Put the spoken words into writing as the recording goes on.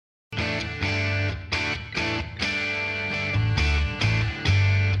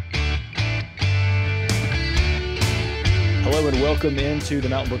Hello and welcome into the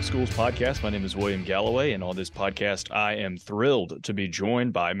Mountain Brook Schools podcast. My name is William Galloway, and on this podcast, I am thrilled to be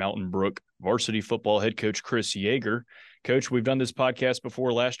joined by Mountain Brook varsity football head coach Chris Yeager. Coach, we've done this podcast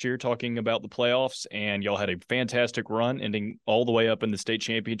before last year talking about the playoffs, and y'all had a fantastic run ending all the way up in the state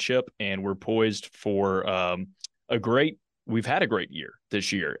championship, and we're poised for we've had a great year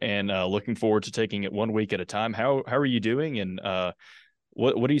this year, and looking forward to taking it 1 week at a time. How are you doing, and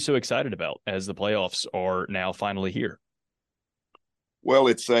what are you so excited about as the playoffs are now finally here? Well,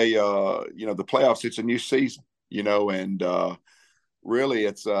 it's the playoffs, it's a new season, and really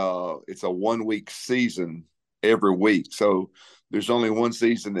it's a 1 week season every week. So there's only one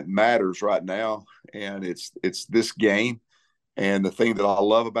season that matters right now, and it's this game. And the thing that I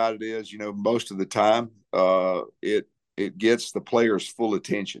love about it is, most of the time it gets the players' full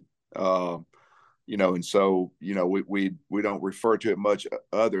attention. And so, we don't refer to it much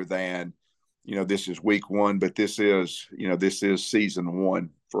other than, this is week one, but this is season one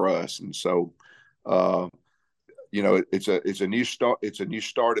for us. And so, it's a new start. It's a new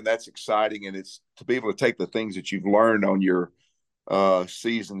start, and that's exciting. And it's to be able to take the things that you've learned on your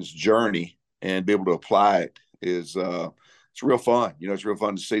season's journey and be able to apply it is it's real fun. It's real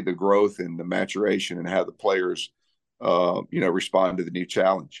fun to see the growth and the maturation and how the players, respond to the new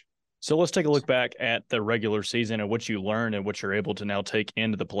challenge. So let's take a look back at the regular season and what you learned and what you're able to now take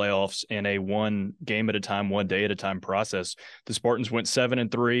into the playoffs in a one game at a time, 1 day at a time process. The Spartans went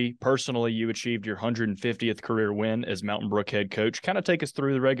 7-3. Personally, you achieved your 150th career win as Mountain Brook head coach. Kind of take us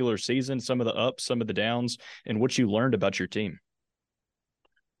through the regular season, some of the ups, some of the downs, and what you learned about your team.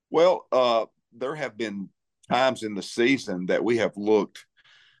 Well, there have been times in the season that we have looked,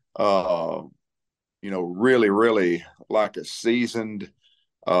 really, really like a seasoned,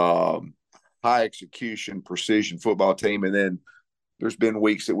 high execution, precision football team, and then there's been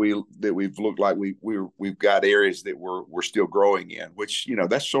weeks that we've looked like we've got areas that we're still growing in, which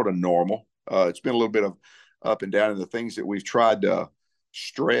that's sort of normal. It's been a little bit of up and down, and the things that we've tried to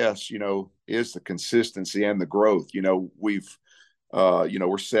stress, is the consistency and the growth. We're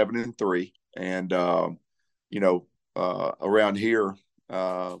 7-3, and around here,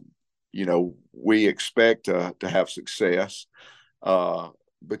 we expect to have success.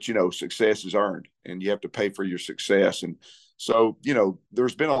 But success is earned, and you have to pay for your success. And so,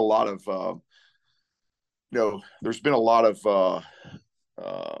 there's been a lot of,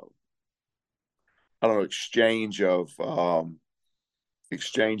 exchange of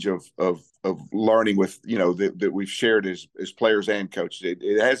learning with, that we've shared as players and coaches.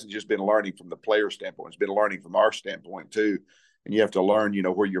 It hasn't just been learning from the player standpoint; it's been learning from our standpoint too. And you have to learn,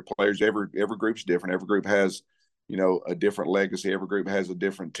 where your players. Every group's different. Every group has, a different legacy. Every group has a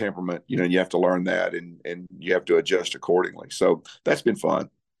different temperament, and you have to learn that, and you have to adjust accordingly. So that's been fun.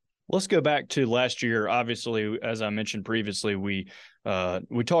 Let's go back to last year. Obviously, as I mentioned previously, we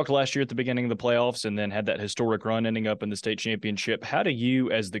talked last year at the beginning of the playoffs and then had that historic run ending up in the state championship. How do you,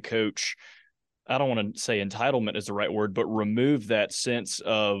 as the coach, I don't want to say entitlement is the right word, but remove that sense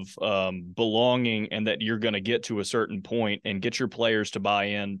of belonging and that you're going to get to a certain point and get your players to buy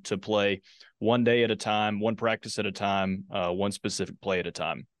in to play 1 day at a time, one practice at a time, one specific play at a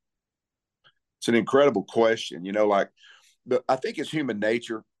time? It's an incredible question. I think it's human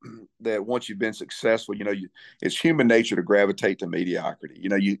nature that once you've been successful, it's human nature to gravitate to mediocrity.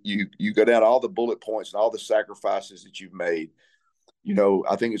 You go down all the bullet points and all the sacrifices that you've made.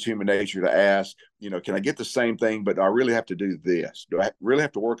 I think it's human nature to ask, can I get the same thing, but do I really have to do this? Do I really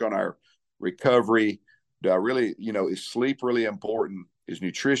have to work on our recovery? Do I really, is sleep really important? Is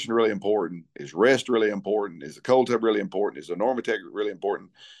nutrition really important? Is rest really important? Is the cold tub really important? Is the Normatec really important?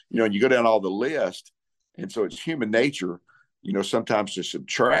 And you go down all the list. And so it's human nature, sometimes to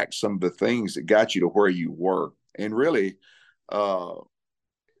subtract some of the things that got you to where you were. And really,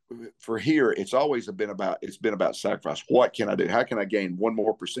 for here, it's always been about sacrifice. What can I do? How can I gain 1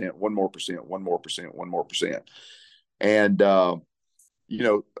 more percent, 1 more percent, 1 more percent, 1 more percent? And,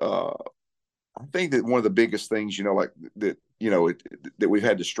 I think that one of the biggest things, that we've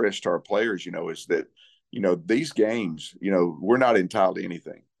had to stress to our players, is that, these games, we're not entitled to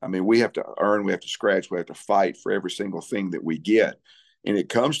anything. I mean, we have to earn, we have to scratch, we have to fight for every single thing that we get. And it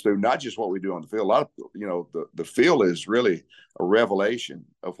comes through not just what we do on the field. A lot of, the field is really a revelation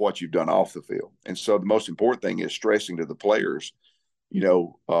of what you've done off the field. And so the most important thing is stressing to the players,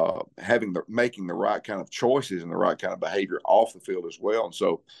 making the right kind of choices and the right kind of behavior off the field as well. And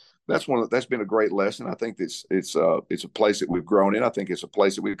so that's been a great lesson. I think it's a place that we've grown in. I think it's a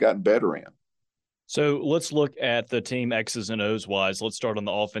place that we've gotten better in. So let's look at the team X's and O's wise. Let's start on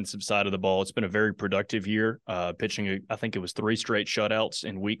the offensive side of the ball. It's been a very productive year, pitching, I think it was 3 straight shutouts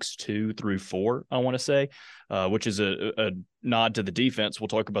in weeks 2 through 4, I want to say, which is a nod to the defense. We'll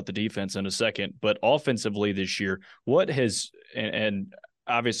talk about the defense in a second. But offensively this year, what has, and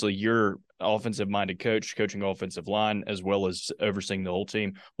obviously you're offensive-minded coach, coaching offensive line, as well as overseeing the whole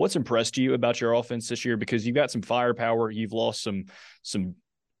team. What's impressed you about your offense this year? Because you've got some firepower. You've lost some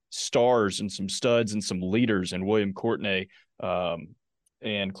stars and some studs and some leaders in William Courtney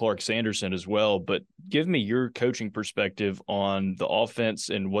and Clark Sanderson as well. But give me your coaching perspective on the offense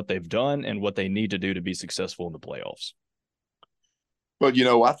and what they've done and what they need to do to be successful in the playoffs.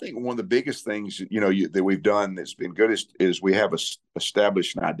 Well, I think one of the biggest things, that we've done that's been good is we have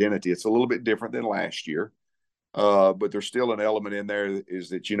established an identity. It's a little bit different than last year, but there's still an element in there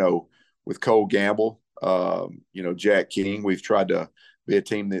is that, with Cole Gamble, Jack King, we've tried to be a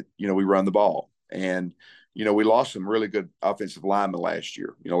team that, we run the ball. And, we lost some really good offensive linemen last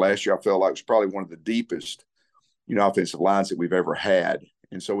year. Last year I felt like it was probably one of the deepest, offensive lines that we've ever had.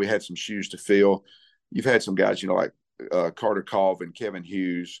 And so we had some shoes to fill. You've had some guys, like Carter Colvin, Kevin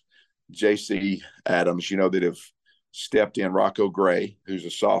Hughes, J.C. Adams, that have stepped in. Rocco Gray, who's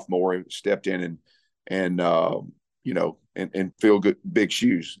a sophomore, stepped in and fill good big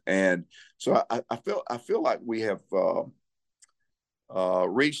shoes. And so I feel like we have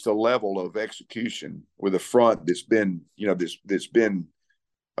reached a level of execution with a front that's been, that's been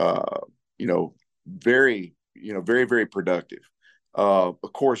very, very, very productive.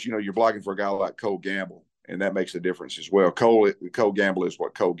 Of course, you're blocking for a guy like Cole Gamble, and that makes a difference as well. Cole Gamble is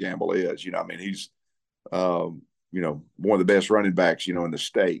what Cole Gamble is. He's one of the best running backs, in the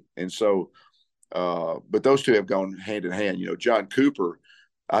state. And so, but those two have gone hand in hand. John Cooper,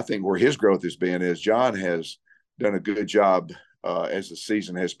 I think where his growth has been is John has done a good job as the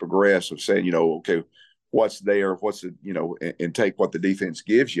season has progressed of saying, okay, what's there, and take what the defense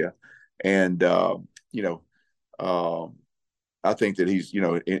gives you. And, I think that he's,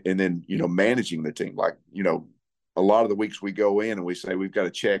 and then, managing the team, like, a lot of the weeks we go in and we say, we've got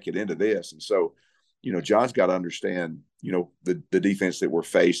to check it into this. And so, John's got to understand, the defense that we're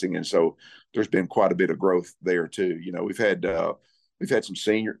facing. And so there's been quite a bit of growth there too. We've had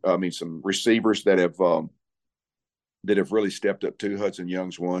some receivers that have really stepped up too. Hudson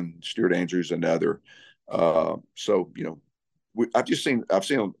Young's one, Stuart Andrews another. So, I've seen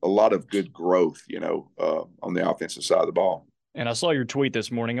a lot of good growth, on the offensive side of the ball. And I saw your tweet this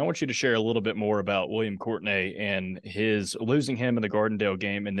morning. I want you to share a little bit more about William Courtney and his losing him in the Gardendale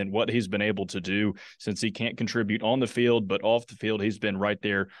game, and then what he's been able to do since he can't contribute on the field, but off the field, he's been right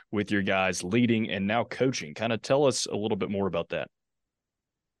there with your guys leading and now coaching. Kind of tell us a little bit more about that.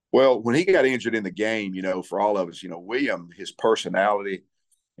 Well, when he got injured in the game, for all of us, William, his personality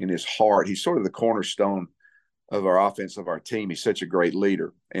and his heart, he's sort of the cornerstone of our offense, of our team. He's such a great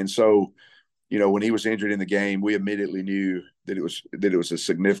leader. And so, when he was injured in the game, we immediately knew that it was a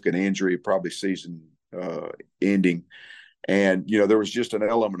significant injury, probably season ending. And, there was just an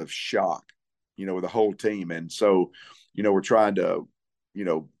element of shock, with the whole team. And so, we're trying to,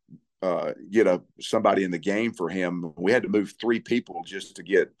 get somebody in the game for him. We had to move 3 people just to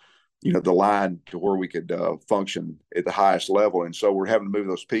get, the line to where we could function at the highest level. And so we're having to move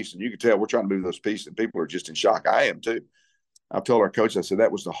those pieces. And you can tell we're trying to move those pieces, and people are just in shock. I am too. I've told our coach, I said,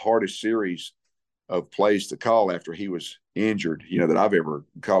 that was the hardest series of plays to call after he was injured, that I've ever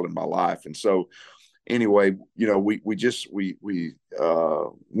called in my life. And so anyway, we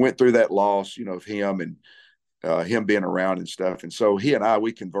went through that loss, of him and him being around and stuff. And so he and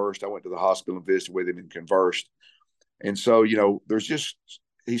we conversed. I went to the hospital and visited with him and conversed. And so,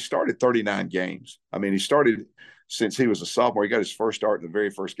 he started 39 games. I mean, he started since he was a sophomore. He got his first start in the very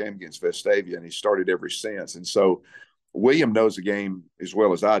first game against Vestavia, and he started ever since. And so William knows the game as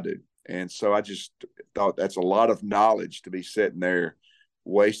well as I do. And so I just thought that's a lot of knowledge to be sitting there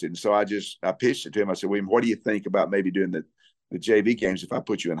wasted. And so I pitched it to him. I said, William, what do you think about maybe doing the JV games if I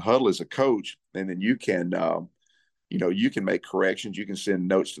put you in huddle as a coach, and then you can, you can make corrections. You can send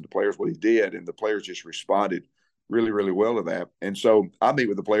notes to the players. Well, he did, and the players just responded really, really well to that. And so I meet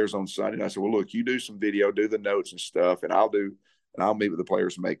with the players on Sunday, and I said, well, look, you do some video, do the notes and stuff, and I'll meet with the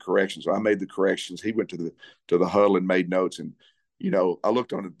players and make corrections. So I made the corrections. He went to the huddle and made notes. And, I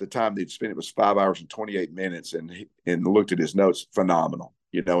looked on at the time they'd spent, it was 5 hours and 28 minutes, and looked at his notes, phenomenal,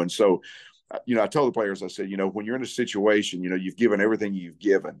 And so, I told the players, I said, when you're in a situation, you've given everything you've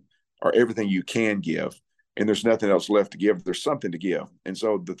given or everything you can give, and there's nothing else left to give, there's something to give. And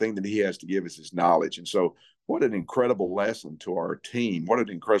so the thing that he has to give is his knowledge. And so what an incredible lesson to our team. What an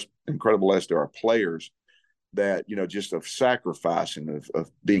incredible lesson to our players that, just of sacrifice and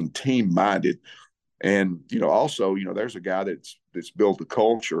of being team-minded, And, also, there's a guy that's built a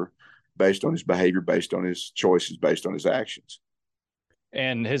culture based on his behavior, based on his choices, based on his actions.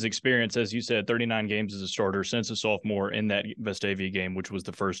 And his experience, as you said, 39 games as a starter since a sophomore in that Vestavia game, which was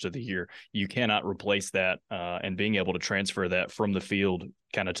the first of the year. You cannot replace that, and being able to transfer that from the field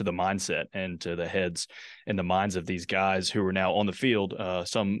kind of to the mindset and to the heads and the minds of these guys who are now on the field,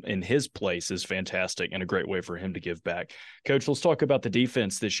 some in his place, is fantastic and a great way for him to give back. Coach, let's talk about the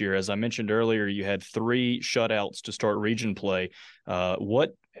defense this year. As I mentioned earlier, you had 3 shutouts to start region play.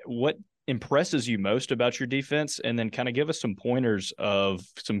 What impresses you most about your defense, and then kind of give us some pointers of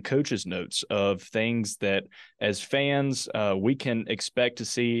some coaches' notes of things that as fans we can expect to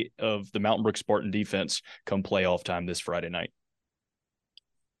see of the Mountain Brook Spartan defense come playoff time this Friday night.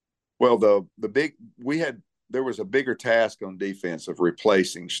 Well, there was a bigger task on defense of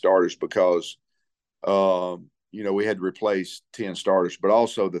replacing starters because we had to replace 10 starters, but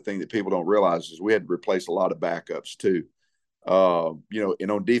also the thing that people don't realize is we had to replace a lot of backups too.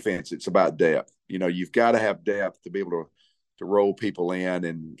 And on defense, it's about depth. You've got to have depth to be able to roll people in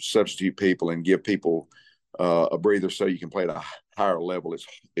and substitute people and give people a breather so you can play at a higher level.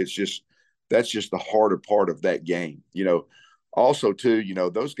 That's just the harder part of that game. Also too,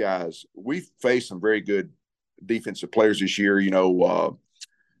 those guys, we faced some very good defensive players this year.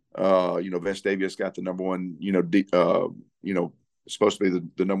 Vestavia's got the number one, supposed to be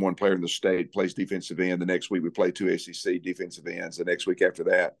the number one player in the state, plays defensive end. The next week we play 2 ACC defensive ends. The next week after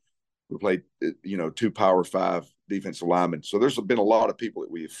that, we played, 2 Power 5 defensive linemen. So there's been a lot of people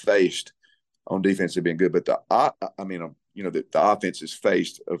that we've faced on defense have been good. But the offense is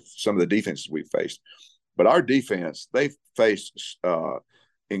faced of some of the defenses we've faced. But our defense, they've faced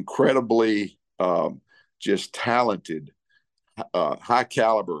incredibly just talented, high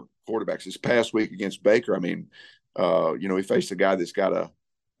caliber quarterbacks. This past week against Baker, we faced a guy that's got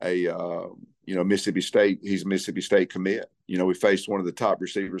a Mississippi State. He's a Mississippi State commit. We faced one of the top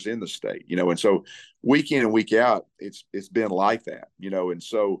receivers in the state. And so week in and week out, it's been like that. And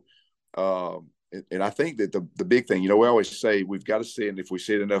so and I think that the big thing, we always say we've got to see it, and if we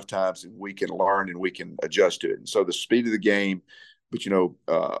see it enough times, and we can learn and we can adjust to it. And so the speed of the game, but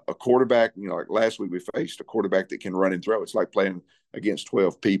a quarterback, like last week we faced a quarterback that can run and throw. It's like playing against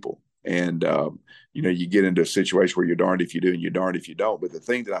 12 people. And, you get into a situation where you're darned if you do and you're darned if you don't. But the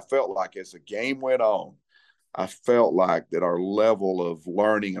thing that I felt like as the game went on, I felt like that our level of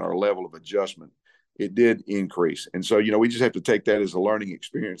learning and our level of adjustment, it did increase. And so, we just have to take that as a learning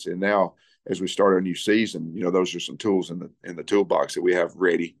experience. And now as we start our new season, those are some tools in the toolbox that we have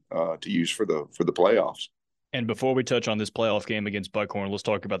ready to use for the playoffs. And before we touch on this playoff game against Buckhorn, let's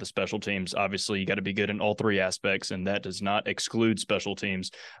talk about the special teams. Obviously, you got to be good in all 3 aspects, and that does not exclude special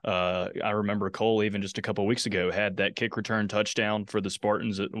teams. I remember Cole, even just a couple of weeks ago, had that kick return touchdown for the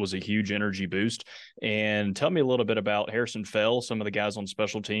Spartans. It was a huge energy boost. And tell me a little bit about Harrison Fell, some of the guys on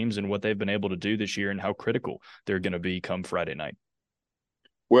special teams, and what they've been able to do this year and how critical they're going to be come Friday night.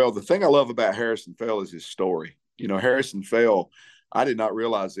 Well, the thing I love about Harrison Fell is his story. Harrison Fell, I did not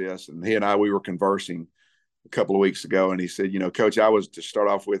realize this, and he and we were conversing a couple of weeks ago, and he said, Coach, I was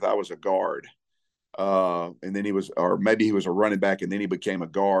a guard. And then maybe he was a running back, and then he became a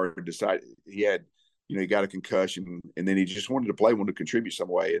guard, decided he had, he got a concussion, and then he just wanted to play, wanted to contribute some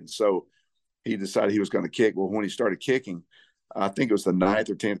way. And so he decided he was going to kick. Well, when he started kicking, I think it was the 9th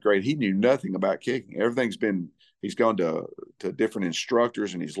or 10th grade, he knew nothing about kicking. He's gone to different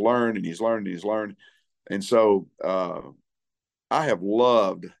instructors, and he's learned and he's learned and he's learned. And so I have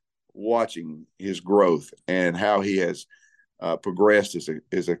loved watching his growth and how he has progressed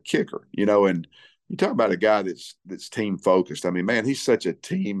as a kicker, and you talk about a guy that's team focused. Man, he's such a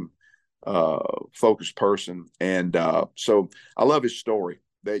team focused person. And so I love his story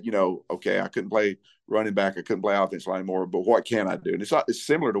that, okay, I couldn't play running back, I couldn't play offense line anymore, but what can I do? And it's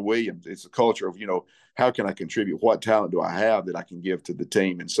similar to Williams. It's a culture of, how can I contribute? What talent do I have that I can give to the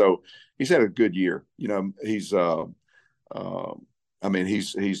team? And so he's had a good year. He's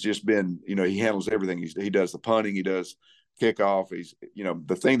he's just been, he handles everything. He does the punting, he does kickoff. He's,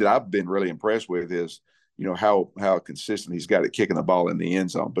 the thing that I've been really impressed with is, how consistent he's got at kicking the ball in the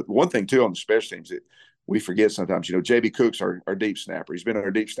end zone. But one thing too on the special teams that we forget sometimes, JB Cook's our deep snapper. He's been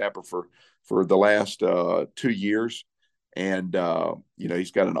our deep snapper for the last 2 years. And,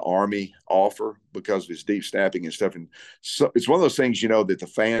 he's got an Army offer because of his deep snapping and stuff. And so it's one of those things, that the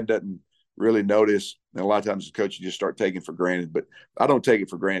fan doesn't really notice. And a lot of times as a coach, you just start taking for granted, but I don't take it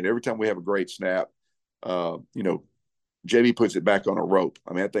for granted. Every time we have a great snap, JB puts it back on a rope.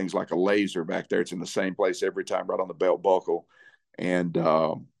 That thing's like a laser back there. It's in the same place every time, right on the belt buckle. And,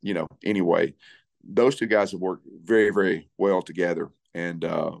 anyway, those 2 guys have worked very, very well together. And,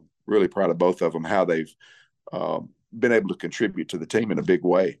 really proud of both of them, how they've been able to contribute to the team in a big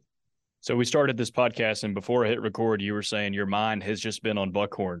way. So we started this podcast, and before I hit record, you were saying your mind has just been on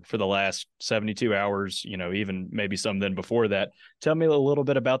Buckhorn for the last 72 hours, even maybe some then before that. Tell me a little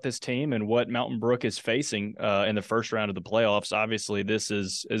bit about this team and what Mountain Brook is facing in the first round of the playoffs. Obviously, this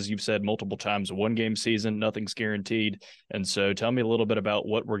is, as you've said multiple times, a one-game season, nothing's guaranteed. And so tell me a little bit about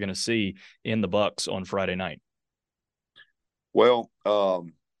what we're going to see in the Bucks on Friday night. Well,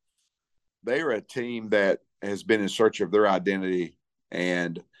 they are a team that has been in search of their identity,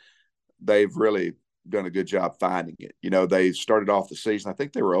 and they've really done a good job finding it. They started off the season, I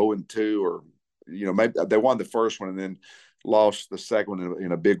think they were 0-2, or maybe they won the first one and then lost the second one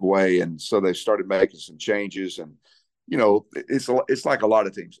in a big way, and so they started making some changes. And it's like a lot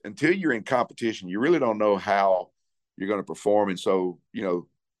of teams. Until you're in competition, you really don't know how you're going to perform, and so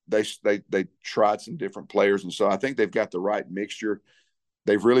they tried some different players, and so I think they've got the right mixture.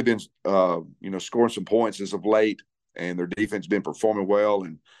 They've really been scoring some points as of late, and their defense has been performing well.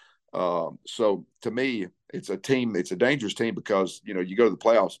 And so to me, it's a dangerous team, because, you go to the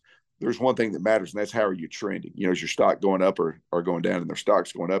playoffs, there's one thing that matters, and that's how are you trending? Is your stock going up or going down? And their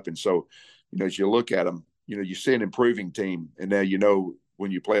stock's going up. And so, as you look at them, you see an improving team, and now, when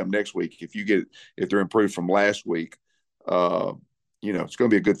you play them next week, if they're improved from last week, it's going to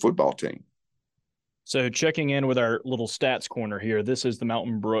be a good football team. So checking in with our little stats corner here, this is the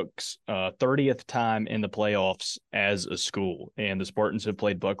Mountain Brook's 30th time in the playoffs as a school, and the Spartans have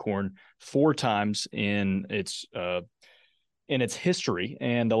played Buckhorn 4 times in its history,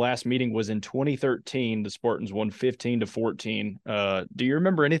 and the last meeting was in 2013. The Spartans won 15-14. Do you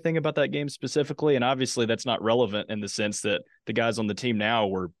remember anything about that game specifically? And obviously that's not relevant in the sense that the guys on the team now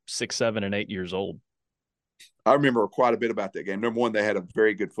were 6, 7, and 8 years old. I remember quite a bit about that game. Number one, they had a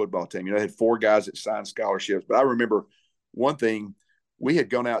very good football team. They had 4 guys that signed scholarships. But I remember one thing, we had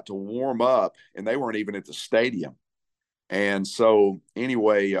gone out to warm up, and they weren't even at the stadium. And so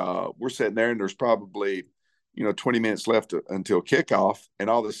anyway, we're sitting there, and there's probably, 20 minutes left until kickoff. And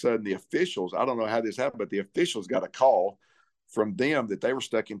all of a sudden the officials, I don't know how this happened, but the officials got a call from them that they were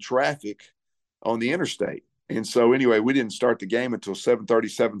stuck in traffic on the interstate. And so anyway, we didn't start the game until 7:30,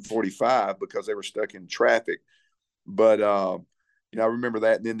 7:45, because they were stuck in traffic. But, I remember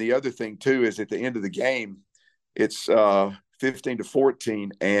that. And then the other thing too, is at the end of the game, it's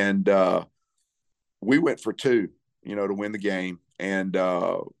 15-14. And we went for 2, to win the game. And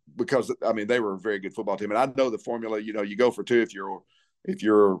because, they were a very good football team. And I know the formula, you go for 2 if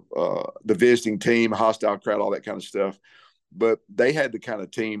you're the visiting team, hostile crowd, all that kind of stuff. But they had the kind of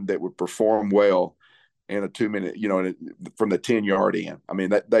team that would perform well in a 2-minute, from the 10-yard in.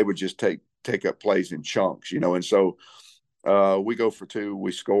 That they would just take up plays in chunks, and so we go for 2,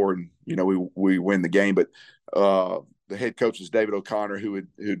 we score, and we win the game. But the head coach is David O'Connor,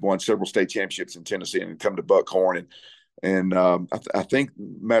 who'd won several state championships in Tennessee and had come to Buckhorn, and I think,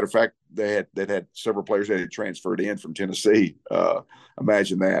 matter of fact, they had several players that had transferred in from Tennessee.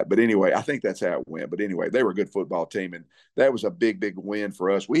 Imagine that. But anyway, I think that's how it went. But anyway, they were a good football team, and that was a big win for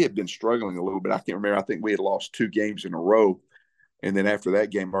us. We had been struggling a little bit. I can't remember. I think we had lost 2 games in a row. And then after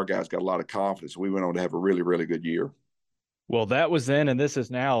that game, our guys got a lot of confidence. We went on to have a really, really good year. Well, that was then, and this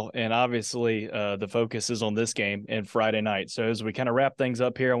is now. And obviously the focus is on this game and Friday night. So as we kind of wrap things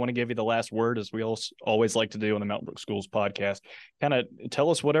up here, I want to give you the last word, as we always like to do on the Mountain Brook Schools podcast. Kind of tell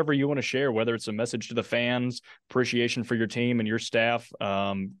us whatever you want to share, whether it's a message to the fans, appreciation for your team and your staff,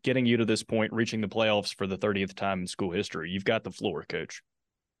 getting you to this point, reaching the playoffs for the 30th time in school history. You've got the floor, Coach.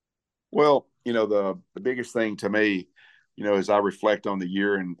 Well, the biggest thing to me, as I reflect on the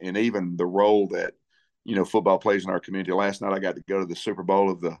year and even the role that, football plays in our community. Last night I got to go to the Super Bowl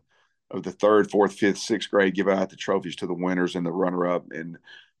of the 3rd, 4th, 5th, 6th grade, give out the trophies to the winners and the runner-up. And,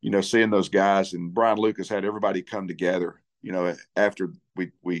 seeing those guys, and Brian Lucas had everybody come together, after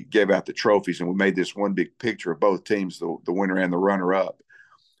we gave out the trophies, and we made this one big picture of both teams, the winner and the runner-up.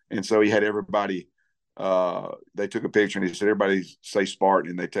 And so he had everybody, they took a picture, and he said, everybody say Spartan,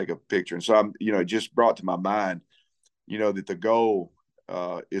 and they take a picture. And so it just brought to my mind, that the goal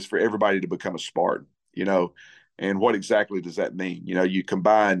is for everybody to become a Spartan. And what exactly does that mean? You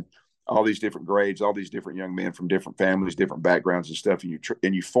combine all these different grades, all these different young men from different families, different backgrounds and stuff,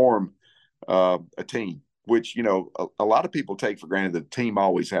 and you form a team, which, a lot of people take for granted that a team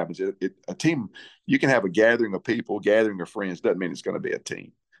always happens. A team, you can have a gathering of people, gathering of friends, doesn't mean it's going to be a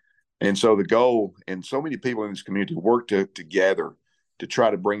team. And so the goal, and so many people in this community work together to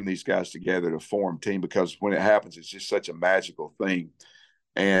try to bring these guys together to form a team, because when it happens, it's just such a magical thing.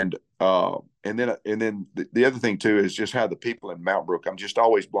 And then the other thing too is just how the people in Mount Brook, I'm just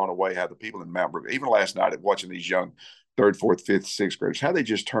always blown away how the people in Mount Brook, even last night, watching these young third, fourth, fifth, sixth graders, how they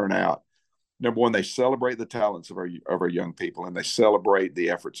just turn out. Number one, they celebrate the talents of our young people, and they celebrate the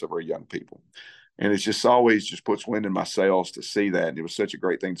efforts of our young people. And it's just always just puts wind in my sails to see that. And it was such a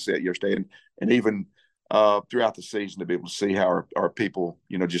great thing to see it yesterday. And even throughout the season to be able to see how our people,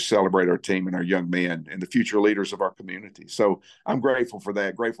 just celebrate our team and our young men and the future leaders of our community. So I'm grateful for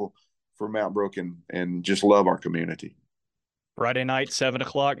that, grateful for Mountain Brook, and just love our community. Friday night, 7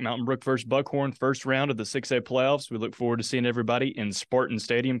 o'clock, Mountain Brook versus Buckhorn, first round of the 6A playoffs. We look forward to seeing everybody in Spartan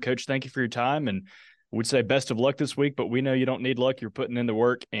Stadium. Coach, thank you for your time, and we'd say best of luck this week, but we know you don't need luck. You're putting in the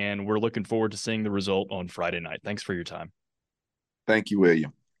work, and we're looking forward to seeing the result on Friday night. Thanks for your time. Thank you,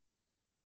 William.